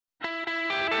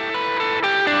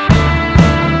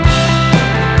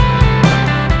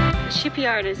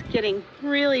shipyard is getting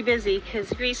really busy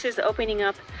because Greece is opening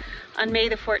up on May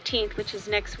the 14th, which is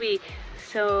next week.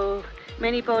 So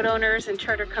many boat owners and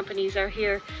charter companies are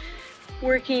here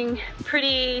working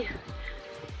pretty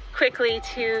quickly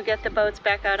to get the boats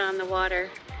back out on the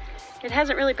water. It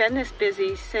hasn't really been this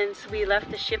busy since we left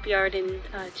the shipyard in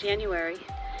January.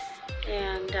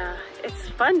 And it's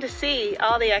fun to see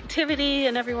all the activity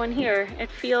and everyone here.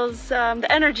 It feels, the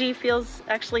energy feels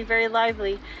actually very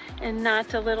lively and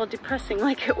not a little depressing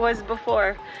like it was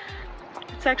before.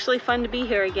 It's actually fun to be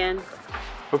here again.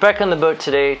 We're back on the boat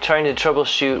today trying to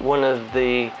troubleshoot one of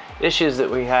the issues that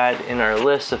we had in our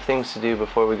list of things to do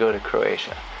before we go to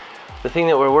Croatia. The thing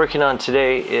that we're working on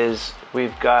today is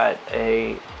we've got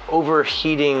a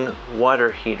overheating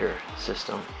water heater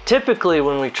system. Typically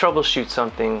when we troubleshoot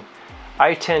something,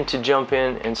 I tend to jump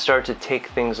in and start to take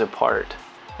things apart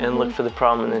and look for the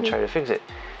problem and then try to fix it.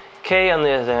 Kay, on the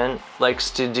other end,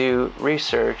 likes to do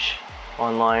research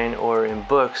online or in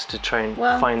books to try and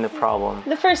find the problem.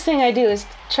 The first thing I do is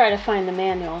try to find the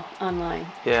manual online.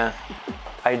 Yeah,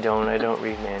 I don't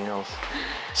read manuals.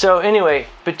 So anyway,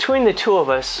 between the two of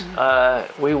us,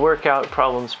 we work out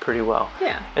problems pretty well.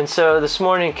 Yeah. And so this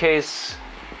morning, Kay's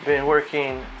been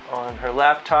working on her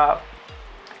laptop,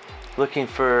 looking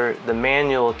for the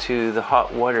manual to the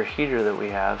hot water heater that we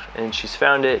have, and she's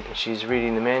found it, and she's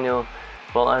reading the manual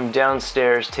while I'm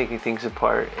downstairs taking things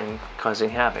apart and causing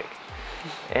havoc.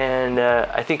 And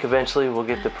I think eventually we'll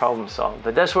get the problem solved,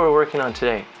 but that's what we're working on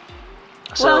today.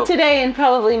 So, well, today and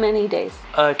probably many days.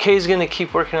 Kay's going to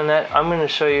keep working on that. I'm going to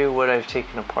show you what I've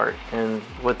taken apart and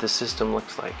what the system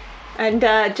looks like. And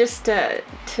just to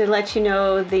let you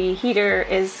know, the heater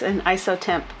is an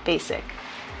IsoTemp basic.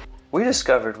 We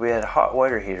discovered we had a hot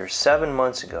water heater 7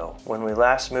 months ago when we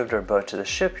last moved our boat to the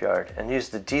shipyard and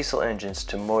used the diesel engines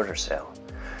to motor sail.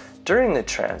 During the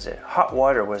transit, hot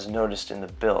water was noticed in the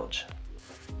bilge.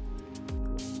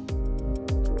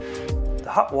 The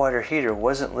hot water heater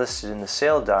wasn't listed in the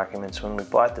sale documents when we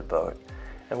bought the boat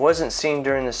and wasn't seen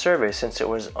during the survey since it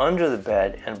was under the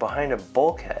bed and behind a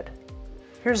bulkhead.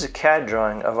 Here's a CAD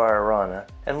drawing of our Arana,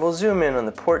 and we'll zoom in on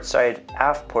the port side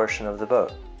aft portion of the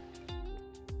boat.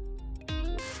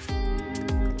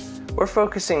 We're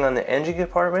focusing on the engine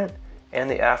compartment and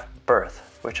the aft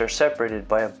berth, which are separated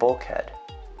by a bulkhead.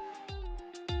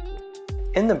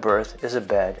 In the berth is a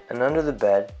bed, and under the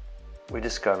bed we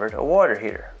discovered a water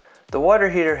heater. The water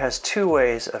heater has two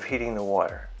ways of heating the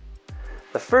water.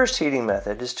 The first heating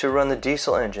method is to run the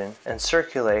diesel engine and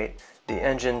circulate the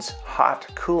engine's hot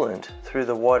coolant through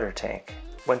the water tank.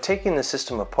 When taking the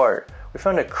system apart, we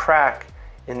found a crack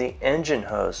in the engine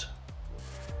hose.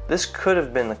 This could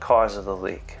have been the cause of the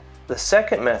leak. The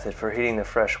second method for heating the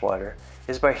fresh water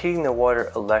is by heating the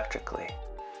water electrically.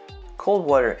 Cold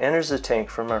water enters the tank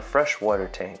from our fresh water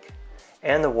tank,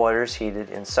 and the water is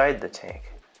heated inside the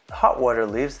tank. The hot water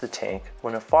leaves the tank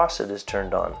when a faucet is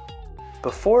turned on.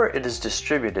 Before it is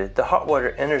distributed, the hot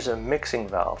water enters a mixing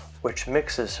valve, which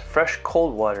mixes fresh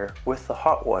cold water with the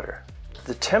hot water.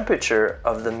 The temperature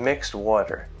of the mixed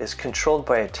water is controlled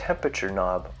by a temperature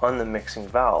knob on the mixing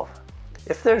valve.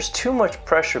 If there's too much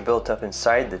pressure built up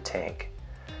inside the tank,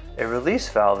 a release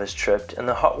valve is tripped and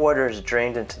the hot water is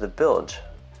drained into the bilge.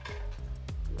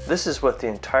 This is what the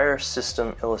entire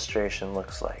system illustration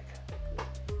looks like.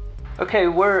 Okay,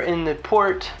 we're in the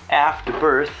port aft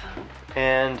berth,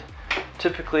 and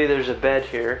typically there's a bed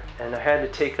here, and I had to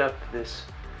take up this,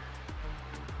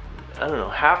 I don't know,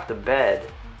 half the bed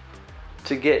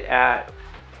to get at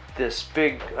this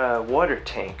big water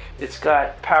tank. It's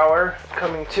got power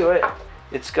coming to it.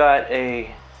 It's got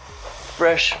a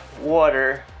fresh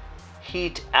water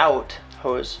heat out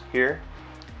hose here.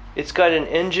 It's got an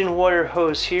engine water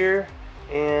hose here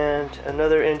and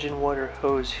another engine water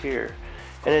hose here.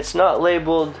 And it's not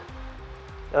labeled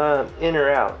in or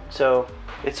out. So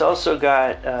it's also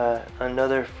got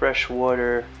another fresh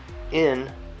water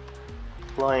in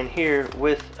line here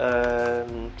with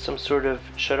some sort of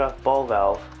shut-off ball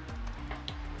valve.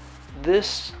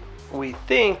 This, we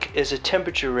think, is a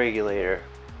temperature regulator,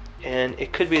 and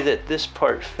it could be that this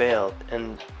part failed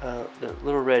and the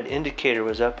little red indicator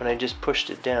was up and I just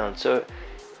pushed it down. So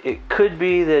it could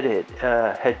be that it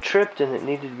had tripped and it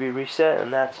needed to be reset,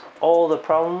 and that's all the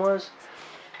problem was.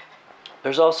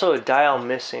 There's also a dial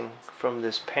missing from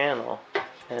this panel,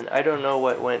 and I don't know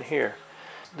what went here.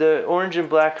 The orange and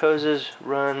black hoses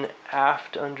run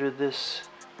aft under this.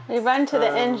 They run to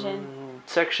the engine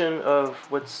section of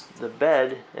what's the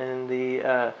bed, and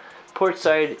the port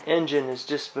side engine is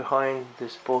just behind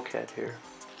this bulkhead here.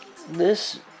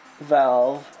 This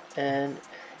valve, and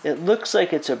it looks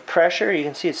like it's a pressure. You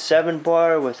can see it's 7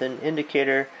 bar with an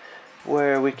indicator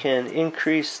where we can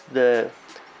increase the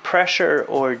pressure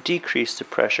or decrease the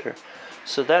pressure.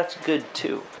 So that's good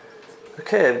too.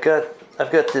 Okay,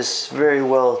 I've got this very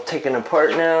well taken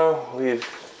apart now. We've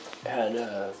had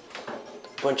a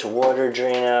bunch of water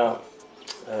drain out.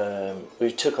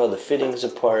 We took all the fittings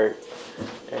apart,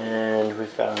 and we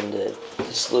found that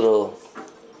this little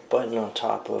button on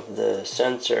top of the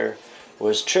sensor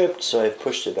was tripped, so I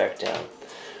pushed it back down.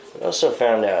 We also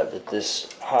found out that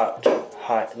this hot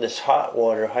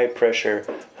water, high pressure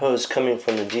hose coming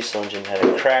from the diesel engine had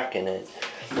a crack in it.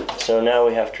 So now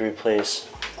we have to replace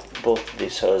both of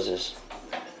these hoses.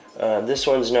 This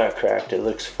one's not cracked, it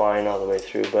looks fine all the way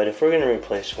through, but if we're going to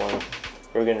replace one,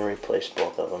 we're going to replace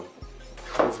both of them.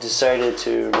 We've decided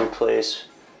to replace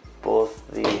both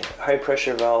the high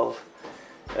pressure valve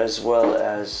as well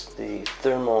as the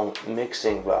thermal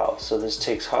mixing valve. So this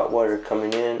takes hot water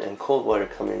coming in and cold water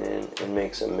coming in and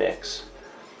makes a mix.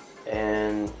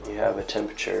 And you have a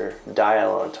temperature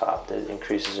dial on top that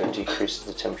increases or decreases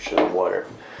the temperature of the water.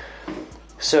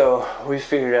 So we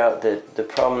figured out that the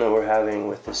problem that we're having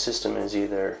with the system is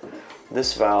either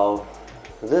this valve,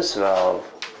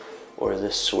 or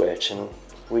this switch. And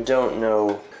we don't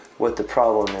know what the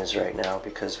problem is right now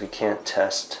because we can't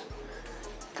test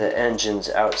the engines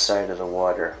outside of the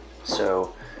water.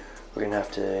 So we're gonna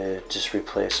have to just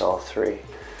replace all three.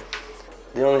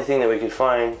 The only thing that we could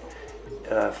find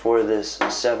for this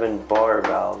 7-bar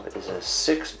valve is a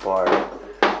 6-bar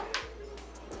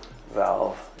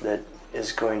valve that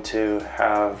is going to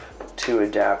have 2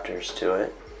 adapters to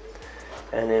it.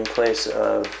 And in place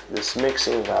of this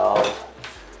mixing valve,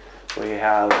 we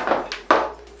have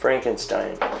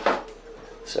Frankenstein.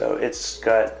 So it's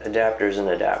got adapters and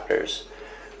adapters,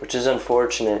 which is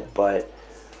unfortunate, but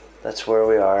that's where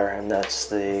we are, and that's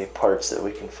the parts that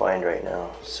we can find right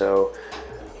now. So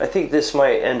I think this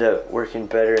might end up working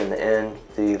better in the end.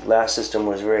 The last system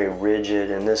was very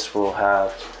rigid, and this will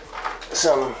have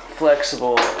some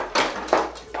flexible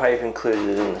pipe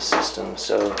included in the system,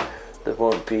 so there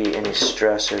won't be any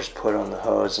stressors put on the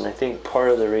hose. And I think part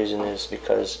of the reason is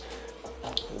because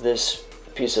this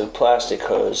piece of plastic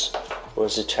hose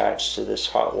was attached to this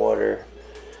hot water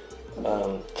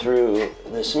through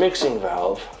this mixing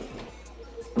valve,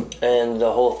 and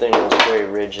the whole thing was very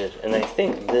rigid. And I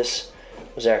think this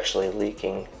was actually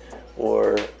leaking,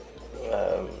 or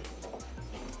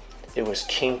it was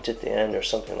kinked at the end or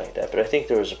something like that. But I think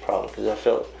there was a problem because I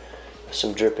felt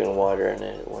some dripping water in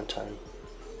it at one time.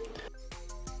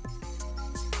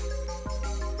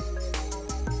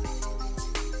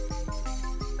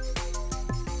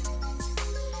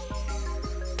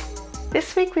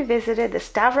 This week we visited the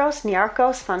Stavros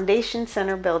Niarchos Foundation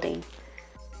Center building.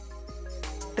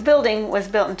 The building was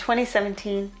built in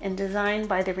 2017 and designed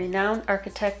by the renowned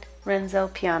architect Renzo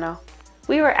Piano.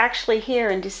 We were actually here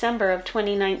in December of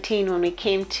 2019 when we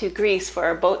came to Greece for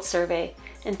our boat survey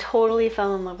and totally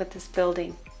fell in love with this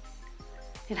building.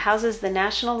 It houses the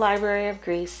National Library of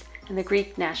Greece and the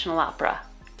Greek National Opera.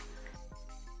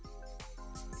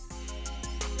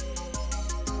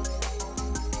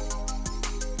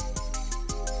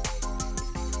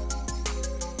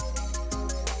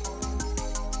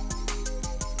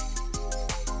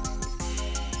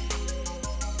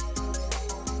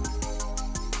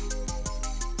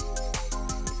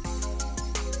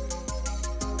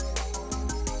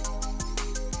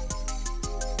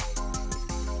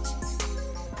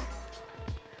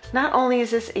 Not only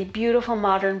is this a beautiful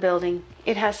modern building,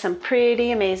 it has some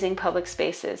pretty amazing public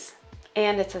spaces,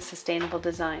 and it's a sustainable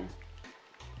design.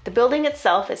 The building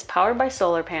itself is powered by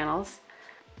solar panels.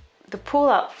 The pool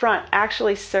out front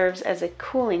actually serves as a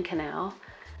cooling canal,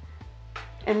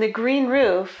 and the green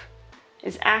roof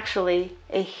is actually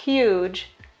a huge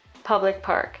public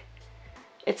park.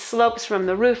 It slopes from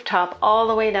the rooftop all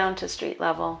the way down to street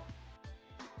level.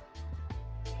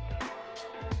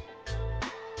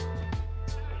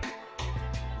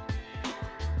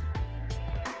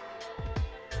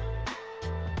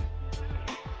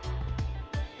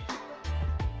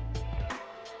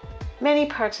 Many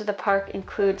parts of the park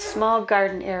include small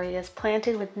garden areas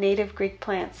planted with native Greek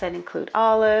plants that include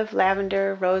olive,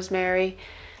 lavender, rosemary,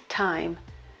 thyme.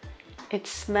 It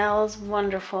smells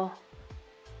wonderful.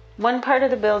 One part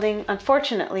of the building,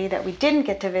 unfortunately, that we didn't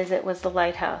get to visit was the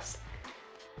lighthouse.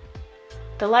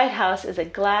 The lighthouse is a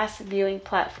glass viewing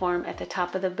platform at the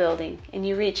top of the building, and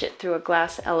you reach it through a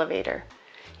glass elevator.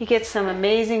 You get some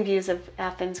amazing views of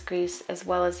Athens, Greece, as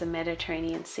well as the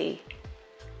Mediterranean Sea.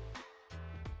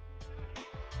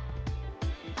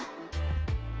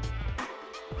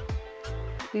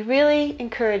 We really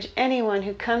encourage anyone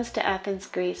who comes to Athens,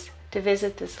 Greece, to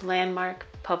visit this landmark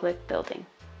public building.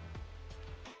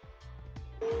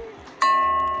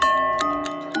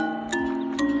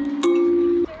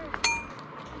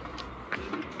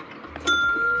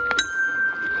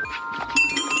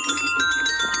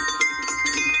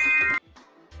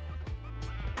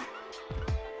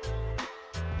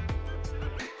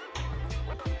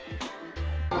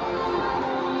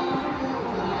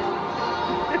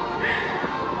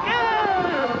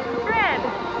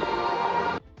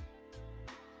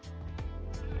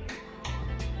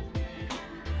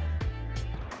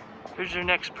 Here's your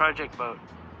next project boat.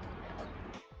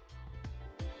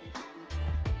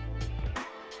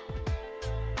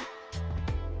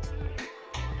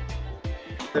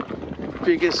 The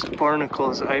biggest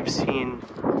barnacles I've seen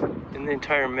in the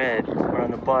entire Med are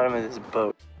on the bottom of this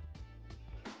boat.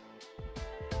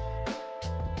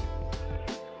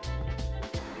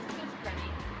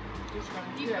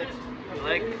 You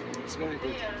like it? It's very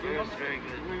good. Yeah, it's very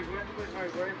good.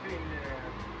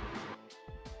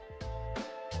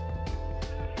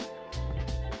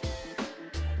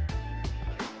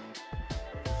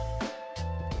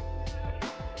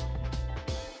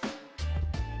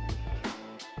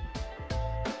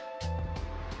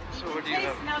 So what do you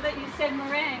have? Now that you said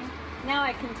meringue, now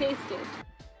I can taste it.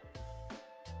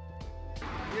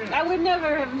 Yeah. I would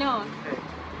never have known. Okay,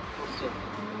 we'll see.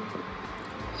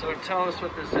 So tell us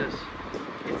what this is.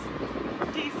 It's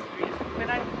pastry, but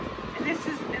and this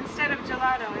is, instead of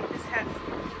gelato, this has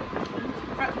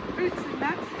fruits and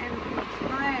nuts and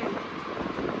meringue.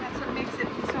 That's what makes it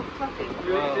so fluffy.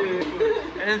 Wow.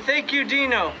 And thank you,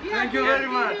 Dino. Yeah, Thank you very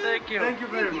much. Thank you. Thank you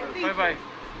very much. Bye-bye.